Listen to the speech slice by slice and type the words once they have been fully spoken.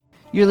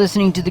You're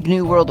listening to the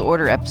GNU World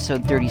Order,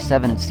 episode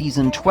 37 of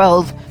season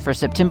 12 for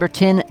September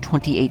 10,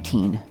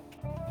 2018.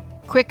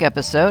 Quick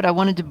episode, I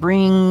wanted to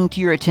bring to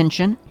your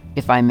attention,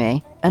 if I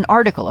may, an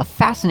article, a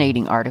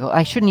fascinating article.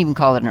 I shouldn't even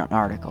call it an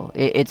article.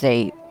 It's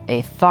a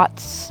thought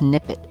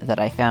snippet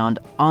that I found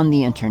on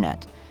the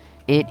internet.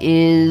 It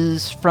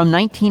is from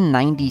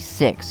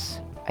 1996.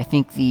 I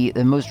think the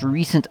most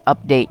recent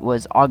update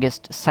was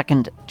August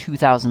 2nd,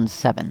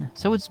 2007.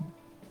 So it's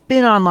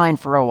been online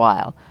for a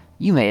while.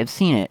 You may have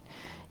seen it.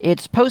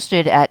 It's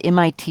posted at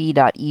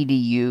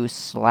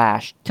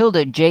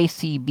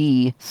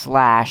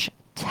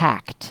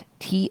mit.edu/jcb/tact,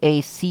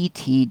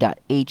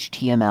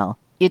 tact.html.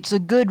 It's a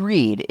good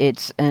read.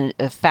 It's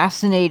a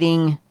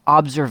fascinating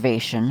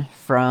observation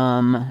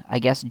from, I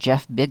guess,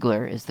 Jeff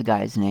Bigler is the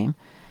guy's name.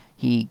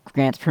 He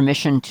grants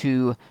permission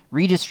to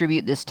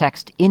redistribute this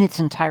text in its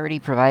entirety,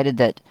 provided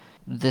that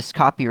this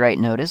copyright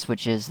notice,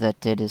 which is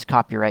that it is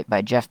copyright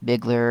by Jeff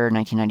Bigler,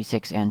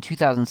 1996 and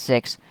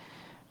 2006,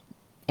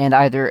 and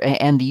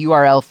the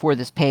URL for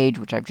this page,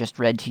 which I've just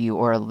read to you,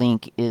 or a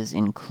link is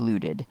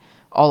included.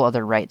 All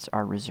other rights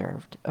are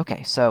reserved.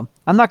 Okay, so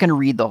I'm not going to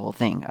read the whole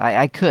thing.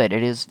 I could.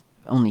 It is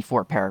only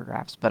 4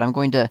 paragraphs, but I'm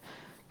going to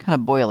kind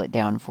of boil it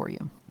down for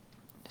you.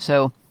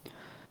 So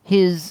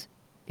his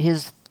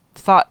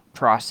thought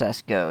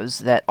process goes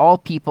that all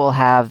people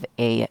have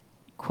a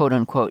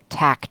quote-unquote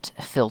tact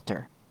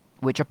filter,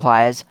 which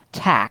applies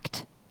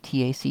tact,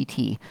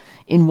 T-A-C-T,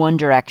 in one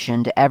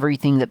direction to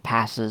everything that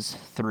passes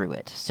through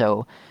it.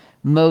 So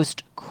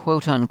most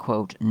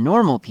quote-unquote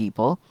normal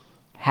people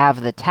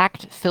have the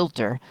tact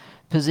filter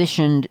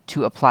positioned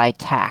to apply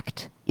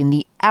tact in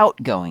the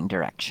outgoing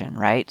direction,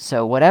 right?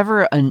 So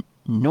whatever a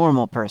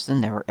normal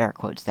person, there were air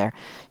quotes there,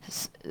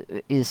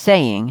 is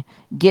saying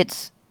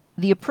gets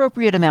the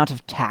appropriate amount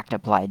of tact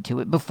applied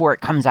to it before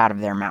it comes out of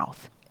their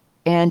mouth.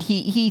 And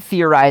he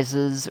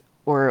theorizes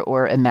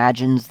or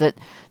imagines that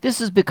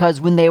this is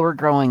because when they were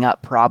growing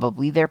up,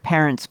 probably, their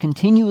parents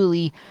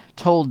continually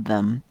told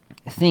them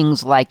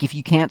things like, if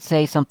you can't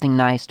say something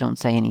nice, don't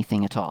say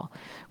anything at all.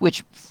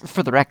 Which,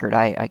 for the record,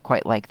 I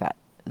quite like that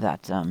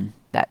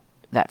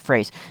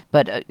phrase.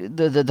 But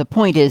the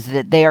point is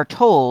that they are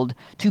told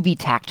to be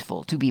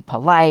tactful, to be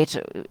polite,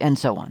 and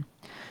so on.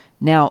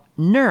 Now,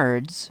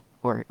 nerds,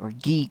 or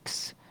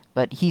geeks,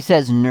 but he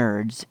says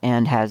nerds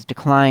and has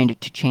declined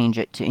to change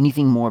it to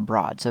anything more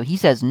broad. So he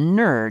says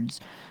nerds,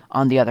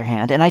 on the other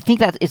hand, and I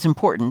think that it's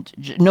important,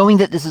 knowing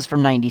that this is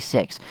from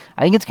 96,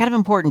 I think it's kind of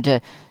important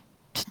to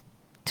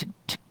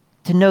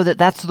know that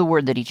that's the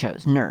word that he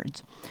chose,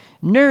 nerds.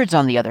 Nerds,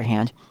 on the other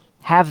hand,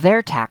 have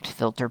their tact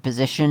filter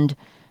positioned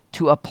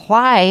to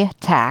apply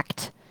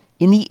tact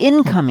in the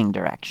incoming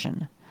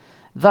direction.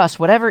 Thus,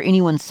 whatever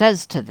anyone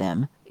says to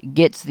them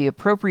gets the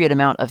appropriate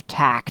amount of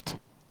tact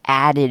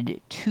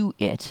added to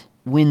it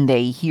when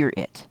they hear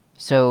it.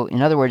 So,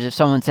 in other words, if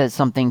someone says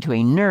something to a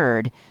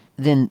nerd,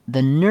 then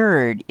the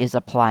nerd is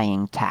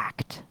applying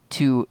tact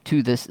to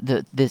this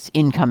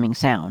incoming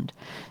sound.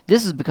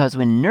 This is because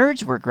when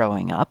nerds were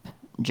growing up,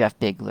 Jeff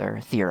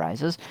Bigler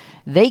theorizes,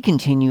 they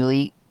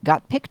continually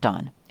got picked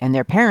on, and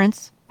their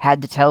parents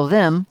had to tell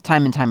them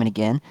time and time and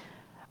again,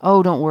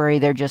 oh, don't worry,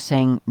 they're just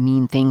saying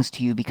mean things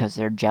to you because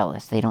they're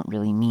jealous. They don't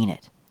really mean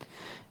it.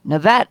 Now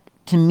that,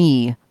 to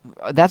me,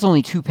 that's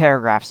only 2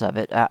 paragraphs of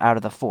it out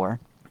of the 4.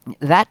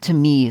 That, to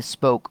me,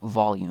 spoke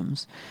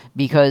volumes.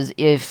 Because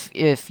if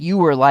you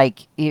were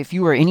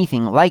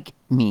anything like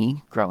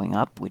me growing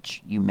up,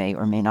 which you may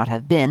or may not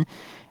have been,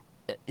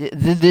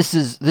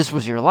 this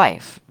was your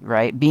life,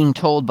 right? Being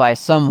told by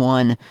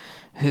someone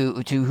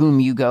to whom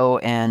you go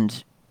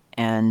and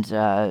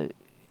you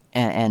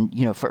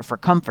know, for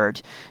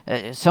comfort,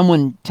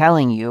 someone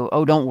telling you,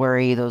 oh, don't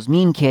worry, those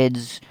mean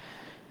kids,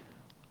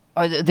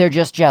 they're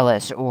just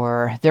jealous,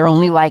 or they're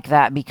only like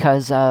that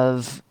because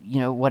of, you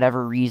know,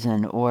 whatever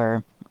reason,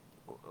 or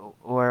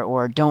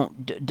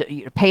don't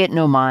pay it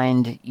no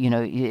mind, you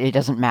know, it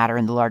doesn't matter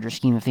in the larger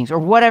scheme of things, or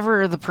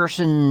whatever the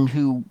person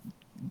who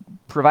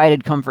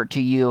provided comfort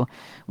to you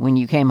when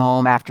you came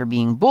home after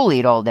being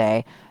bullied all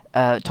day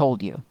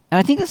told you. And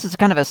I think this is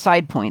kind of a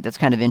side point that's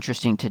kind of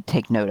interesting to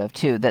take note of,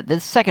 too, that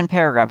this second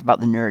paragraph about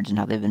the nerds and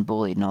how they've been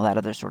bullied and all that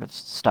other sort of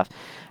stuff,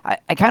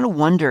 I kind of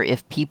wonder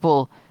if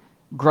people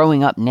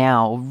growing up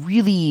now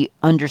really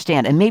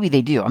understand, and maybe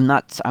they do.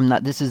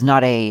 This is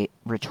not a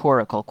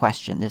rhetorical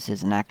question. This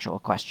is an actual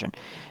question.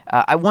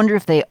 I wonder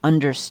if they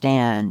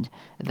understand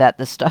that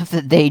the stuff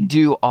that they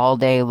do all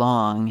day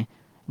long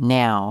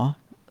now,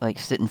 like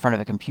sit in front of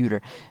a computer,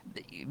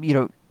 you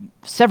know,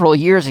 several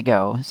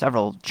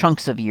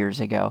chunks of years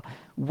ago,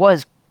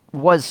 was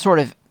sort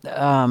of,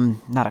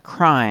 not a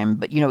crime,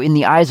 but, you know, in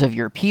the eyes of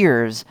your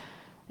peers,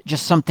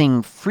 just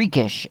something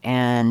freakish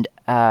and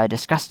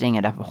disgusting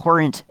and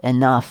abhorrent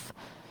enough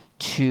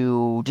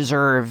to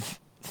deserve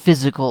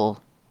physical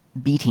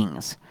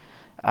beatings.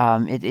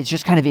 It's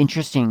just kind of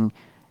interesting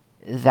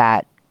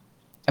that,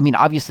 I mean,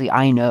 obviously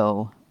I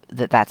know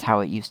that that's how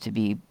it used to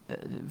be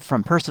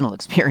from personal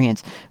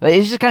experience, but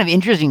it's just kind of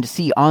interesting to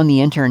see on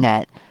the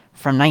internet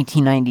from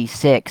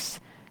 1996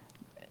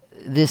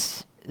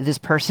 this this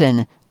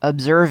person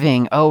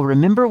observing, oh,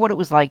 remember what it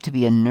was like to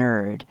be a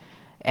nerd,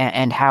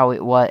 and how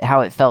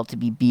it felt to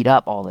be beat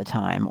up all the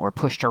time, or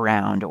pushed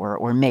around,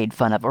 or made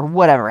fun of, or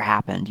whatever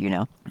happened,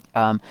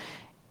 um,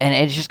 and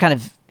it's just kind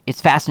of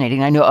it's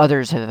fascinating. I know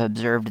others have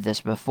observed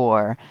this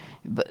before,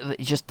 but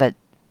it's just that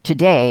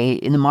today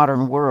in the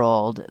modern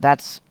world,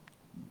 that's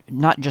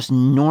not just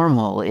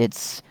normal.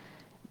 It's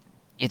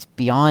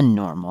beyond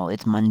normal.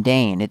 It's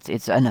mundane.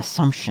 It's an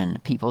assumption.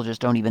 People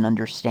just don't even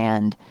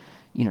understand.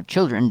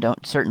 Children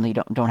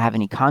don't have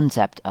any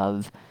concept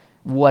of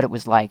what it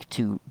was like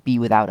to be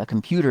without a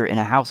computer in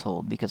a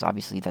household, because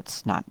obviously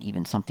that's not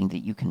even something that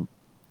you can.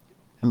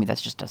 I mean, that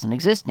just doesn't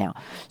exist now.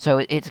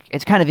 So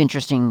it's kind of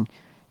interesting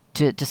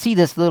to see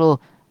this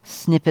little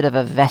snippet of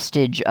a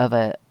vestige of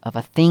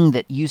a thing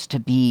that used to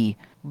be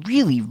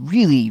really,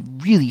 really,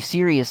 really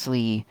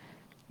seriously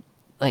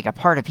like a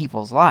part of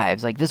people's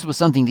lives. Like, this was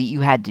something that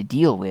you had to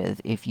deal with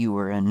if you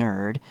were a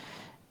nerd,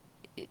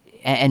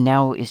 and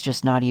now it's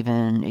just not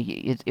even.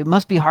 It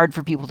must be hard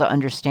for people to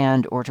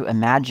understand or to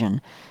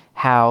imagine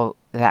how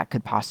that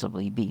could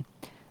possibly be.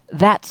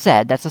 That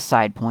said, that's a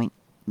side point.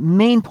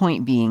 Main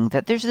point being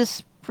that there's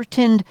this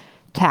pretend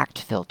tact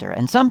filter,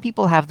 and some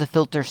people have the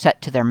filter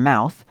set to their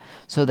mouth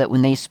so that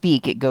when they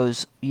speak, it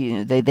goes.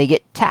 They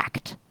get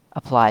tact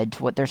applied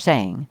to what they're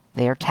saying.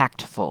 They are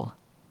tactful.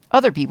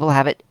 Other people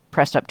have it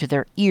pressed up to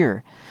their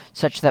ear,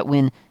 such that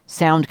when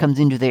sound comes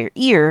into their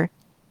ear,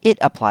 it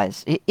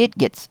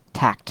gets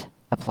tact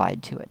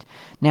applied to it.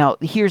 Now,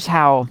 here's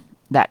how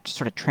that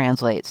sort of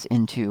translates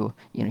into,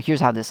 here's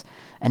how this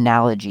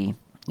analogy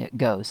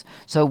goes.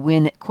 So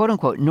when quote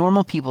unquote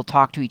normal people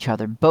talk to each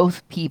other,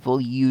 both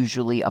people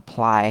usually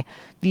apply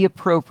the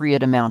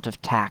appropriate amount of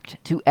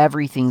tact to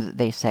everything that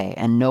they say,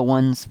 and no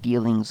one's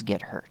feelings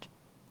get hurt.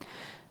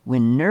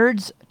 When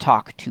nerds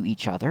talk to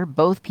each other,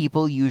 both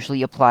people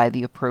usually apply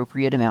the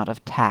appropriate amount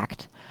of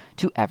tact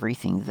to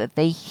everything that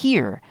they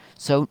hear,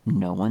 so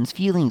no one's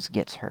feelings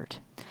gets hurt.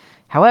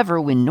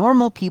 However, when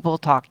normal people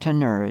talk to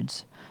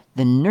nerds,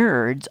 the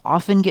nerds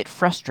often get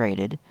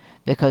frustrated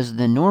because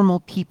the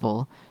normal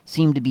people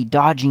seem to be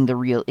dodging the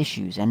real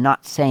issues and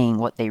not saying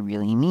what they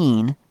really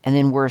mean. And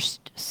then worse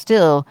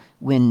still,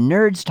 when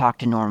nerds talk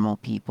to normal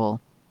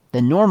people,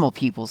 the normal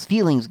people's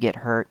feelings get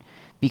hurt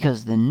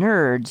because the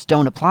nerds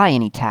don't apply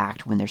any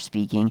tact when they're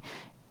speaking,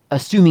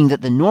 assuming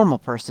that the normal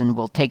person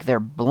will take their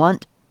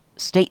blunt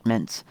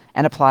statements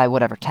and apply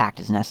whatever tact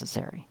is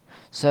necessary.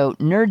 So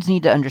nerds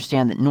need to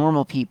understand that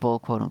normal people,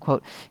 quote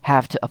unquote,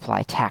 have to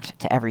apply tact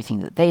to everything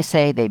that they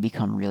say. They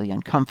become really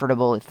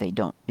uncomfortable if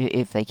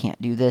they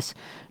can't do this.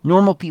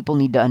 Normal people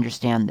need to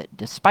understand that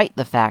despite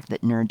the fact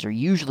that nerds are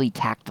usually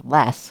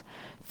tactless,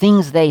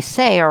 things they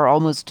say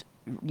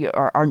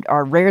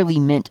are rarely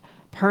meant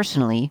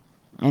personally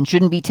and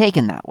shouldn't be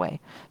taken that way.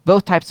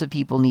 Both types of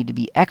people need to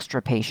be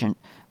extra patient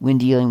when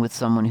dealing with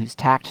someone whose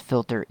tact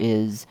filter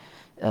is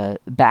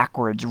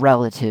backwards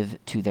relative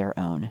to their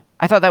own.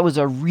 I thought that was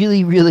a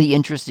really, really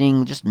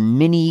interesting, just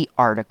mini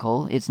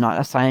article. It's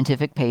not a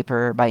scientific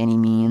paper by any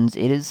means.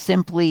 It is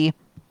simply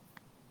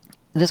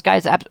this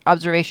guy's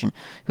observation,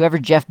 whoever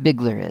Jeff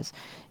Bigler is.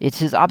 It's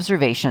his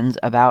observations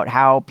about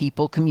how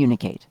people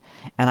communicate.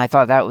 And I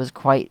thought that was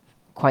quite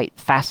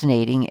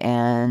fascinating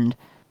and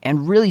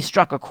really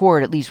struck a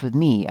chord, at least with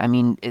me. I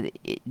mean,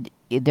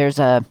 there's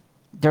a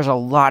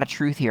lot of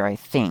truth here, I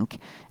think,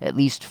 at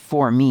least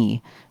for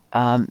me,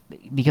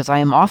 because I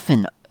am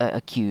often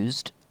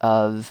accused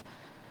of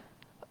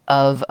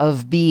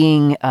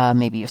being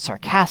maybe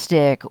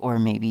sarcastic, or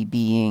maybe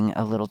being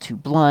a little too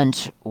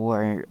blunt,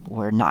 or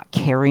not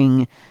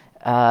caring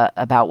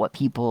about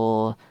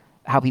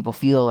how people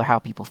feel or how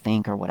people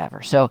think or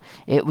whatever. So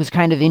it was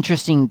kind of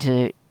interesting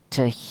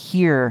to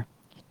hear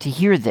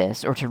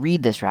this, or to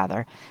read this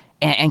rather,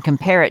 and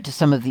compare it to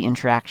some of the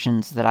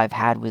interactions that I've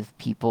had with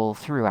people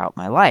throughout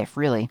my life,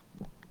 really.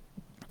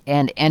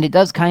 And it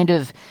does kind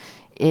of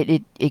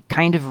it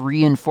kind of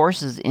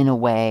reinforces in a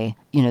way,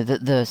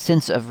 the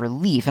sense of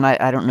relief. And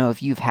I don't know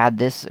if you've had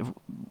this,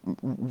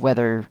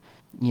 whether,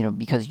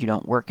 because you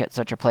don't work at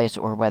such a place,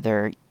 or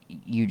whether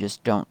you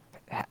just don't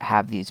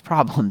have these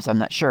problems. I'm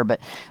not sure, but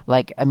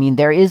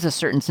there is a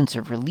certain sense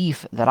of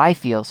relief that I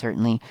feel,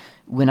 certainly,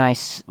 when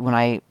I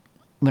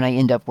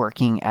end up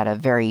working at a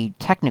very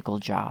technical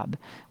job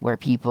where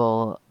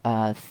people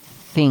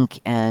think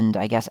and,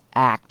 I guess,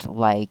 act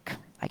like,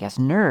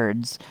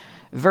 nerds,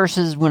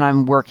 versus when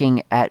I'm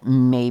working at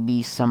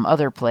maybe some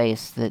other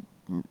place that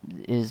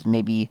is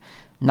maybe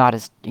not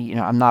as,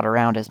 I'm not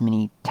around as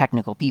many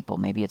technical people.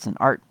 Maybe it's an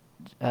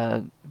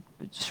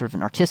sort of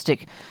an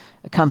artistic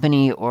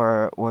company,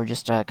 or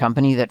just a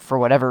company that, for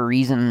whatever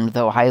reason,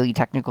 though highly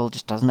technical,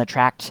 just doesn't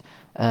attract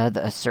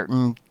a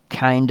certain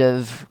kind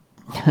of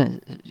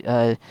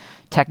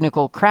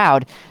technical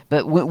crowd.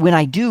 But when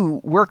I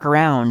do work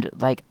around,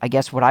 I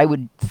guess what I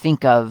would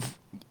think of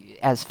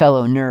as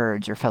fellow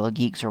nerds or fellow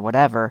geeks or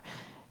whatever,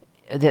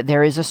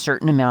 there is a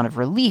certain amount of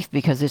relief,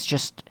 because there's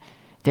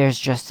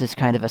just this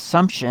kind of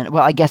assumption.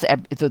 Well, I guess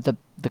the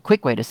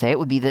quick way to say it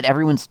would be that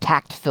everyone's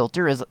tact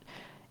filter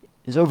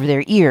is over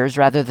their ears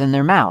rather than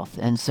their mouth.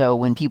 And so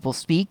when people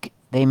speak,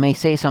 they may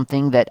say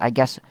something that I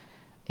guess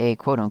a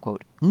quote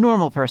unquote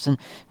normal person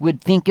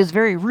would think is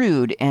very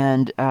rude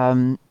and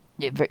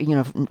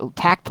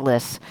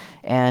tactless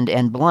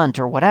and blunt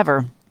or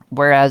whatever.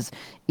 Whereas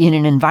in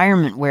an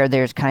environment where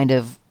there's kind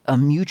of a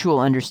mutual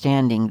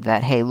understanding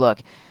that, hey, look,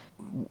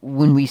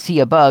 when we see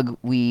a bug,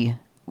 we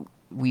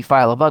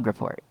file a bug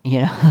report.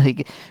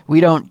 Like, we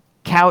don't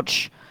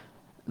couch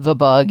the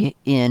bug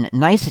in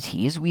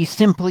niceties. We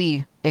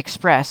simply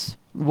express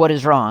what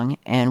is wrong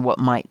and what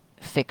might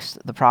fix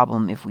the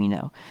problem if we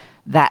know.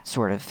 That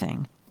sort of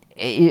thing.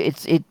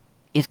 It's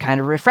kind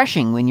of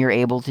refreshing when you're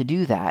able to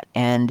do that,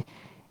 and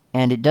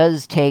it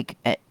does take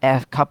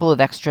a couple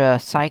of extra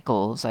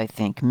cycles, I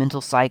think,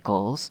 mental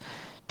cycles,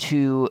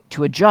 to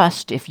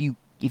adjust if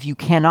you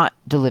cannot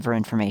deliver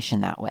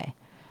information that way.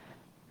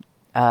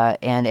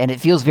 And it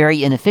feels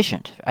very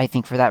inefficient, I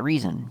think, for that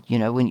reason.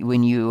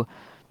 When you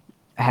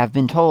have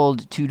been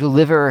told to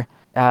deliver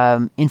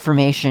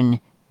information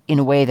in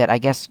a way that I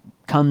guess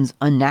comes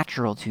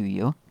unnatural to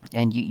you,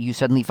 and you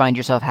suddenly find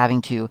yourself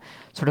having to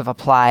sort of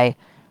apply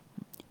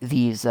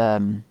these,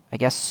 I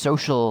guess,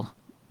 social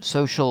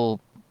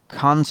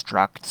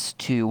constructs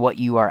to what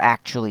you are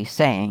actually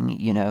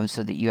saying,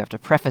 so that you have to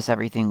preface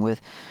everything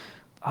with,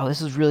 oh,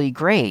 this is really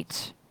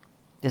great.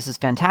 This is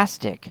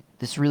fantastic.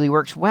 This really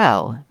works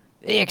well.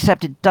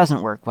 Except it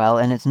doesn't work well,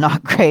 and it's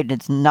not great, and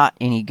it's not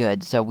any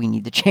good, so we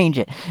need to change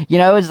it.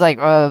 It's like,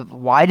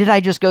 why did I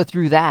just go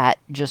through that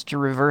just to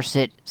reverse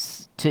it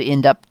to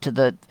end up to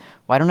the...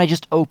 Why don't I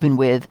just open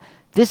with,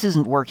 this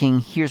isn't working,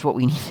 here's what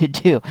we need to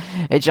do?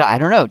 I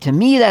don't know. To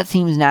me, that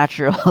seems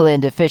natural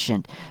and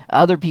efficient.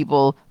 Other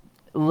people,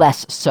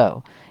 less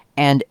so.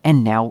 And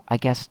now, I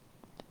guess,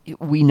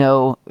 we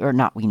know, or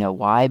not we know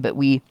why, but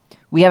we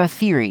have a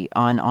theory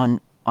on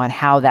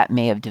how that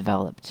may have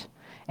developed.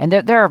 And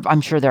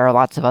I'm sure there are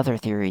lots of other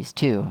theories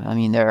too. I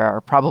mean, there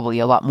are probably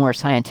a lot more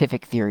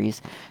scientific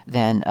theories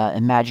than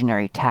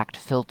imaginary tact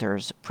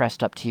filters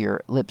pressed up to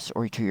your lips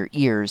or to your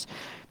ears.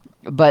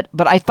 But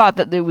I thought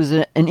that there was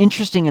an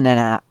interesting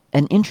analogy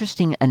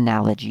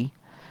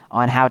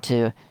on how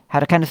to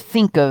kind of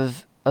think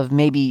of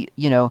maybe,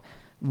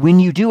 when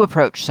you do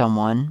approach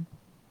someone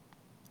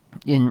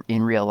in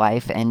real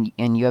life and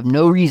you have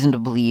no reason to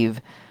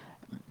believe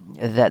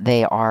that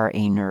they are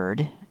a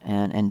nerd.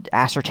 And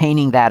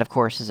ascertaining that, of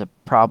course, is a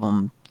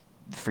problem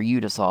for you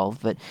to solve.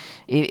 But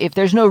if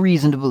there's no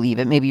reason to believe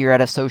it, maybe you're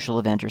at a social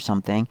event or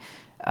something,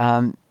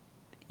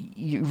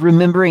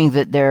 remembering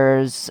that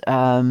there's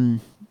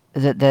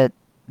that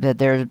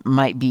there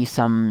might be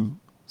some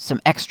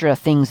extra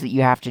things that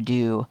you have to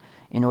do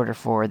in order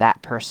for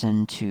that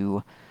person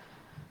to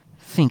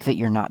think that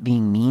you're not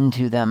being mean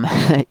to them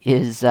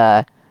is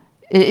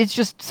it's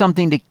just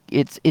something to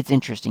it's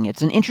interesting.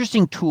 It's an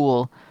interesting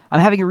tool. I'm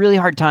having a really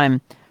hard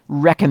time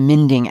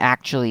recommending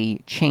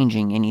actually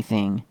changing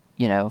anything,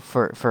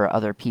 for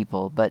other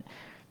people, but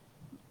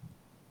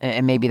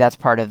and maybe that's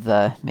part of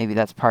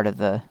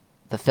the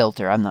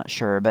filter. I'm not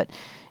sure, but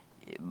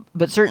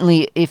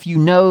certainly if you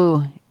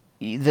know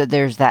that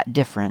there's that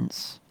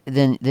difference,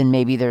 then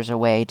maybe there's a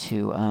way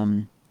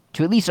to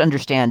at least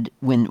understand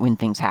when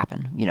things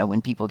happen.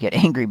 When people get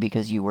angry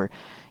because you were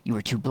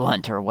too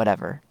blunt or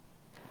whatever.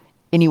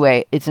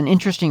 Anyway, it's an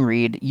interesting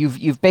read.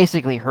 You've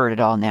basically heard it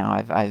all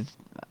now.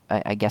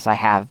 I guess I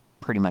have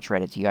pretty much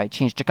read it to you. I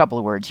changed a couple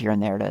of words here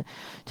and there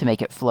to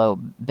make it flow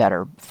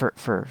better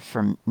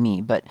for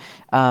me. But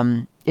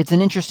it's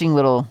an interesting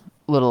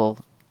little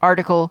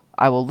article.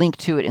 I will link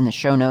to it in the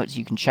show notes.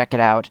 You can check it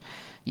out.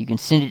 You can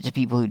send it to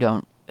people who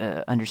don't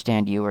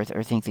understand you or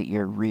think that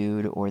you're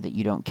rude or that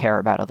you don't care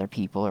about other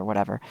people or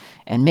whatever.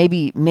 And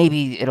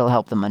maybe it'll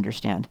help them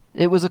understand.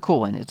 It was a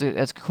cool one.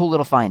 It's a cool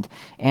little find.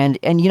 And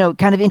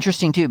kind of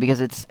interesting too, because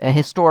it's a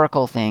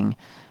historical thing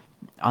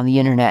on the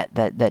internet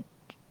that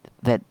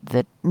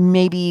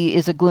maybe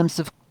is a glimpse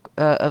of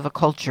a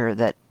culture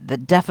that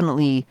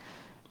definitely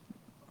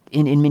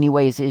in many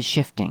ways is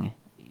shifting.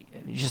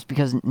 Just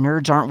because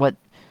nerds aren't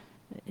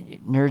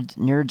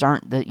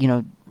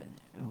the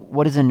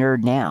what is a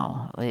nerd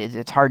now?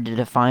 It's hard to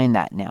define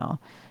that now.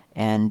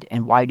 And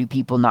why do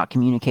people not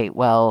communicate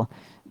well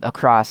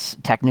across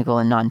technical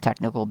and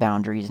non-technical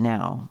boundaries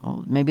now?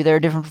 Well, maybe there are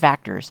different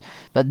factors.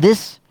 But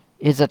this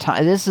is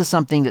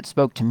something that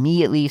spoke to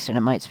me, at least, and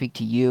it might speak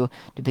to you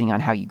depending on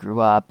how you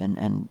grew up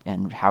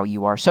and how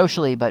you are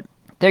socially. But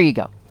there you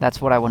go. That's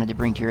what I wanted to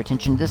bring to your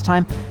attention this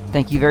time.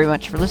 Thank you very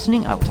much for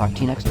listening. I will talk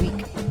to you next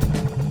week.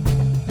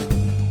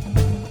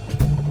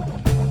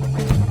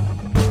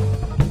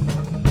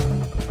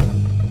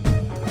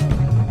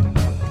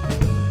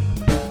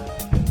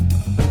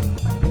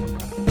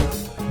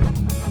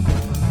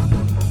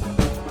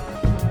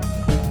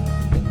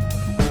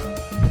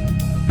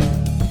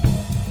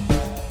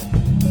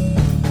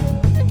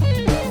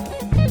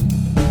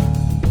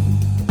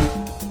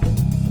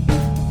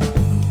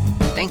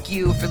 Thank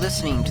you for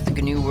listening to the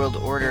GNU World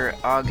Order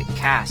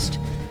Ogcast.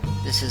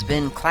 This has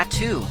been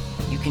Klaatu.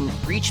 You can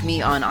reach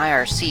me on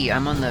IRC.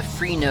 I'm on the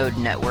Freenode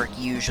network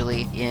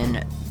usually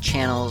in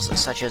channels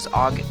such as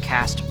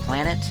Ogcast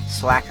Planet,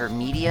 Slacker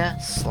Media,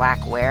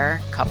 Slackware,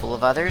 a couple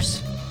of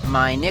others.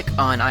 My nick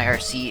on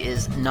IRC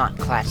is not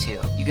Klaatu.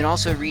 You can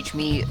also reach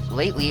me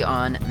lately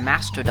on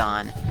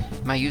Mastodon.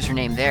 My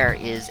username there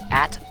is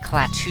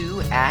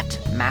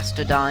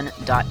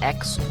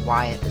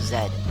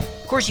 @klaatu@mastodon.xyz.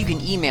 Of course, you can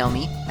email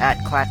me at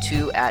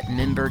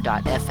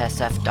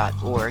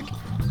klaatu@member.fsf.org.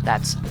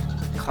 That's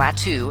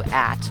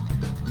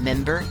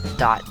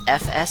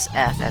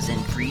klaatu@member.fsf, as in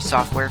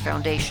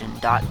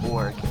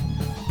freesoftwarefoundation.org.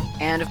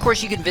 And of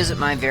course, you can visit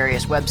my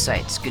various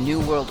websites,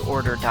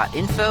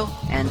 GNUWorldOrder.info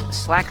and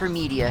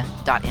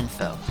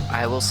slackermedia.info.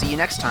 I will see you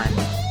next time.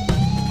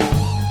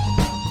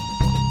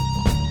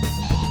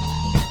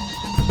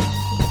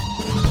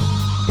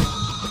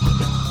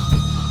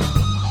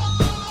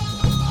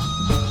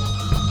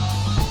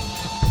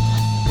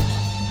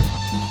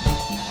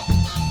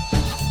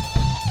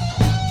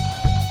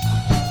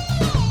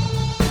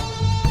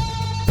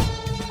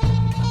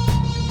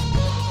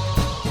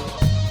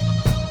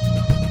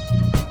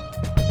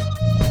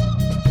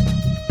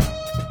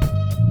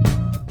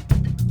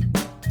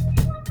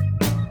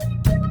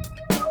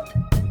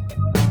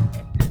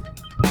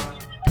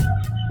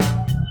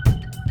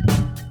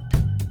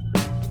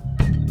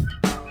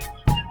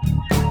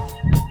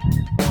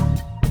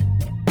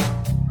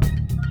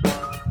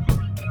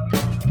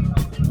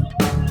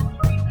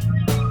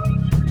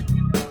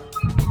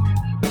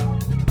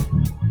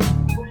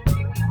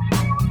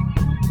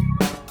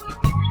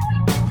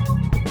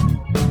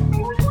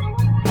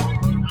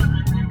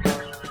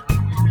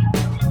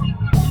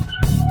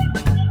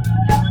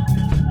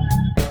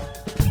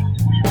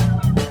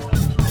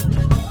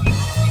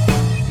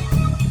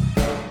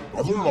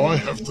 I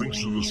have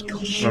things to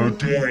discuss. So,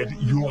 Dad,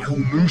 you're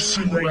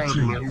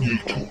hallucinating.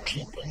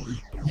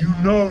 You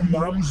know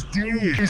Mum's dead.